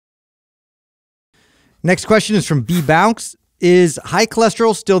Next question is from B Bounce. Is high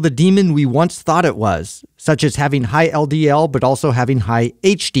cholesterol still the demon we once thought it was, such as having high LDL but also having high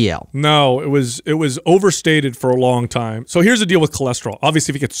HDL? No, it was overstated for a long time. So here's the deal with cholesterol.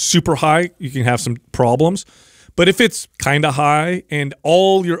 Obviously, if it gets super high, you can have some problems. But if it's kind of high and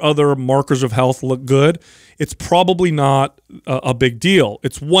all your other markers of health look good, it's probably not a big deal.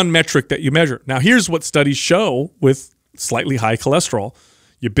 It's one metric that you measure. Now, here's what studies show with slightly high cholesterol.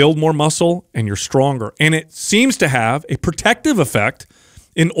 You build more muscle and you're stronger. And it seems to have a protective effect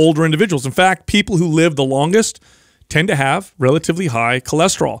in older individuals. In fact, people who live the longest tend to have relatively high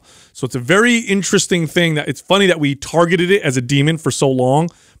cholesterol. So it's a very interesting thing that it's funny that we targeted it as a demon for so long,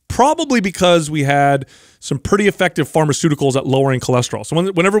 probably because we had some pretty effective pharmaceuticals at lowering cholesterol.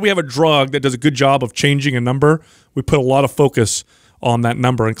 So whenever we have a drug that does a good job of changing a number, we put a lot of focus on that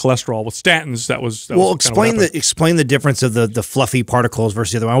number. And cholesterol with statins, that was explain the difference of the fluffy particles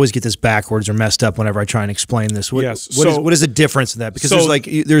versus the other one. I always get this backwards or messed up whenever I try and explain this. What is the difference in that? Because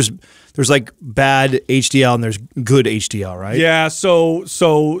there's like bad HDL and there's good HDL, right? Yeah,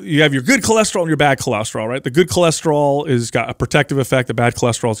 so you have your good cholesterol and your bad cholesterol, right? The good cholesterol has got a protective effect. The bad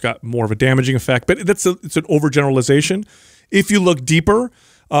cholesterol has got more of a damaging effect. But it's an overgeneralization. If you look deeper,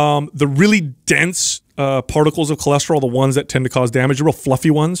 the really dense particles of cholesterol, the ones that tend to cause damage, the real fluffy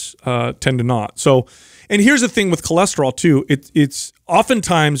ones tend to not. So, and here's the thing with cholesterol too. It's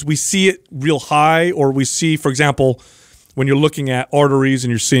oftentimes we see it real high, or we see, for example, when you're looking at arteries and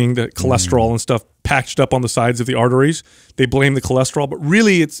you're seeing the cholesterol and stuff patched up on the sides of the arteries, they blame the cholesterol, but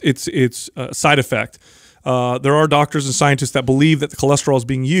really it's a side effect. There are doctors and scientists that believe that the cholesterol is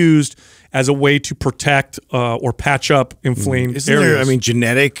being used as a way to protect or patch up inflamed Isn't areas. There, I mean,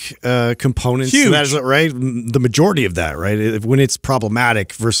 genetic components Huge. to that, is it right? The majority of that, right? When it's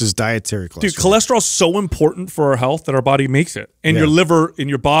problematic versus dietary cholesterol. Dude, cholesterol is so important for our health that our body makes it. And your liver and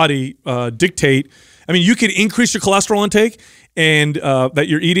your body dictate. I mean, you can increase your cholesterol intake and that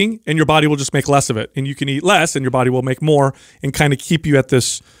you're eating, and your body will just make less of it. And you can eat less, and your body will make more and kind of keep you at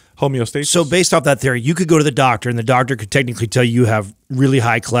this homeostasis. So based off that theory, you could go to the doctor and the doctor could technically tell you have really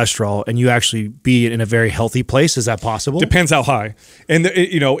high cholesterol and you actually be in a very healthy place. Is that possible? Depends how high. And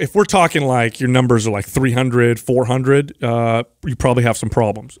you know, if we're talking like your numbers are like 300, 400, you probably have some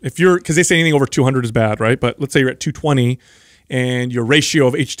problems. If you're, because they say anything over 200 is bad, right? But let's say you're at 220 and your ratio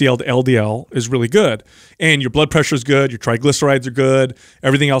of HDL to LDL is really good, and your blood pressure is good, your triglycerides are good,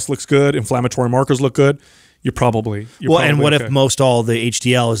 everything else looks good, inflammatory markers look good, you're probably and what if most all the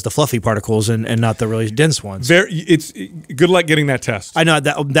HDL is the fluffy particles and not the really dense ones? It's good luck getting that test. I know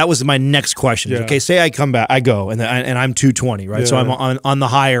that was my next question. Okay, say I come back, I go, and I'm 220, right? So I'm on the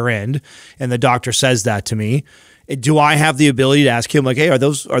higher end, and the doctor says that to me. Do I have the ability to ask him, like, hey, are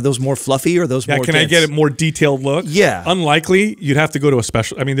those more fluffy or are those more can dense? I get a more detailed look? Yeah. Unlikely. You'd have to go to a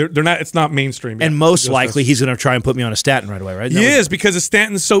special. I mean, they're not. It's not mainstream yet. And most likely he's going to try and put me on a statin right away, right? He is, because a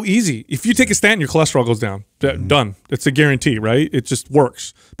statin is so easy. If you take a statin, your cholesterol goes down. Done. It's a guarantee, right? It just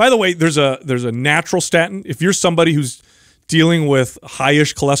works. By the way, there's a natural statin. If you're somebody who's dealing with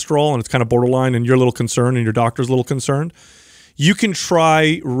high-ish cholesterol and it's kind of borderline and you're a little concerned and your doctor's a little concerned, you can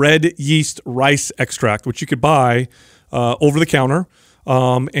try red yeast rice extract, which you could buy over the counter,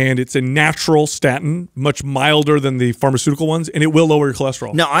 and it's a natural statin, much milder than the pharmaceutical ones, and it will lower your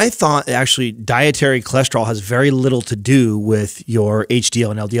cholesterol. Now, I thought actually dietary cholesterol has very little to do with your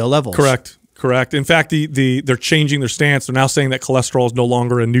HDL and LDL levels. Correct. Correct. In fact, they're changing their stance. They're now saying that cholesterol is no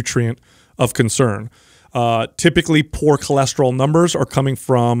longer a nutrient of concern. Typically, poor cholesterol numbers are coming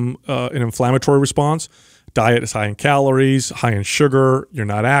from an inflammatory response. Diet is high in calories, high in sugar, you're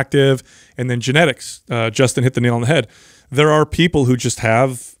not active, and then genetics. Justin hit the nail on the head. There are people who just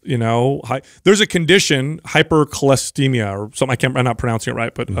have, you know, there's a condition, hypercholesteremia or something, I'm not pronouncing it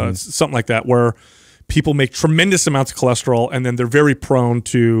right, but something like that, where people make tremendous amounts of cholesterol and then they're very prone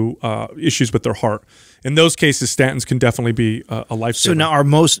to issues with their heart. In those cases, statins can definitely be a lifesaver. So now are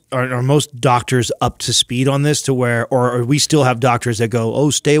most doctors up to speed on this to where, or we still have doctors that go,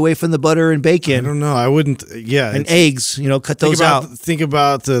 oh, stay away from the butter and bacon? I don't know. I wouldn't. Yeah, and eggs. You know, cut those out. Think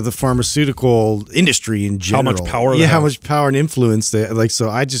about the pharmaceutical industry in general. How much power? Yeah, how much power and influence they like. So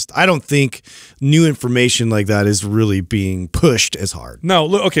I don't think new information like that is really being pushed as hard. No.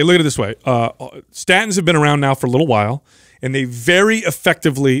 Look at it this way. Statins have been around now for a little while, and they very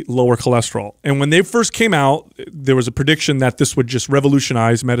effectively lower cholesterol. And when they first came out, there was a prediction that this would just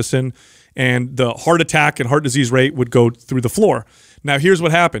revolutionize medicine and the heart attack and heart disease rate would go through the floor. Now, here's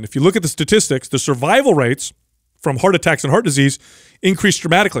what happened. If you look at the statistics, the survival rates from heart attacks and heart disease increased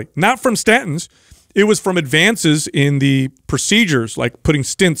dramatically. Not from statins. It was from advances in the procedures, like putting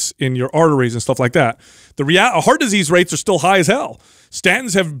stents in your arteries and stuff like that. Heart disease rates are still high as hell.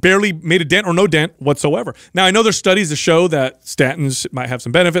 Statins have barely made a dent or no dent whatsoever. Now, I know there's studies that show that statins might have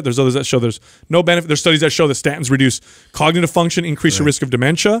some benefit. There's others that show there's no benefit. There's studies that show that statins reduce cognitive function, increase your risk of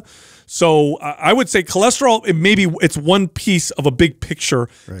dementia. So I would say cholesterol, maybe it's one piece of a big picture.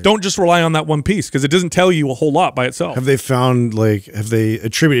 Right. Don't just rely on that one piece because it doesn't tell you a whole lot by itself. Have they found, like, have they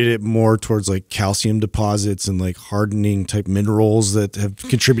attributed it more towards like calcium deposits and like hardening type minerals that have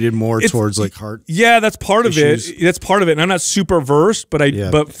contributed more towards like heart? Yeah, that's part issues? of it. That's part of it. And I'm not super versed,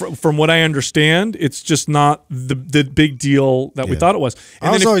 but from what I understand, it's just not the big deal that we thought it was. And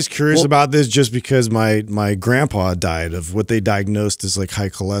I was always curious about this just because my grandpa died of what they diagnosed as like high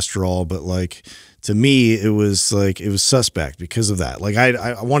cholesterol. But like to me, it was suspect because of that. Like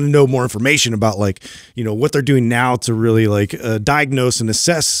I want to know more information about like, you know, what they're doing now to really like diagnose and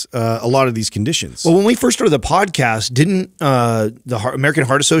assess a lot of these conditions. Well, when we first started the podcast, didn't the American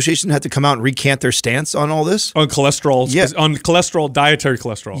Heart Association have to come out and recant their stance on all this? On cholesterol, on cholesterol, dietary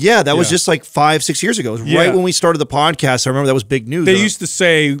cholesterol. Yeah, that was just like 5-6 years ago. It was right when we started the podcast. I remember that was big news. They used to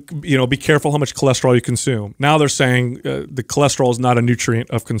say, you know, be careful how much cholesterol you consume. Now they're saying the cholesterol is not a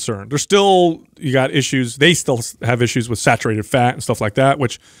nutrient of concern. There's still, you got issues. They still have issues with saturated fat and stuff like that,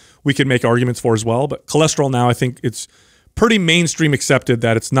 which we can make arguments for as well. But cholesterol now, I think it's pretty mainstream accepted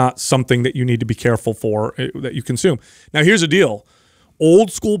that it's not something that you need to be careful for that you consume. Now, here's the deal.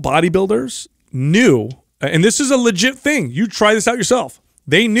 Old school bodybuilders knew, and this is a legit thing. You try this out yourself.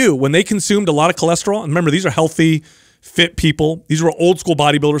 They knew when they consumed a lot of cholesterol, and remember, these are healthy, fit people. These were old school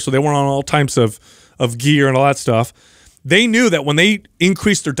bodybuilders, so they weren't on all types of gear and all that stuff. They knew that when they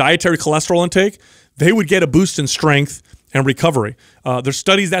increased their dietary cholesterol intake, they would get a boost in strength and recovery. There's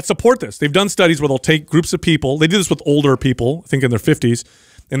studies that support this. They've done studies where they'll take groups of people. They did this with older people, I think in their 50s,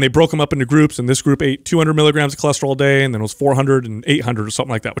 and they broke them up into groups, and this group ate 200 milligrams of cholesterol a day, and then it was 400 and 800 or something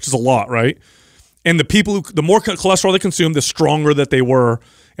like that, which is a lot, right? And the people who, the more cholesterol they consumed, the stronger that they were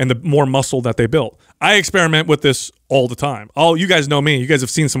and the more muscle that they built. I experiment with this all the time. You guys know me. You guys have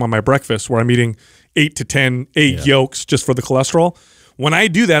seen some of my breakfasts where I'm eating 8 to 10 egg yolks just for the cholesterol. When I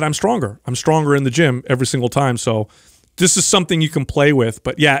do that, I'm stronger. I'm stronger in the gym every single time. So this is something you can play with.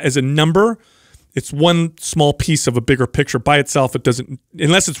 But yeah, as a number, it's one small piece of a bigger picture. By itself, it doesn't,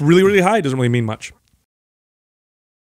 unless it's really, really high, it doesn't really mean much.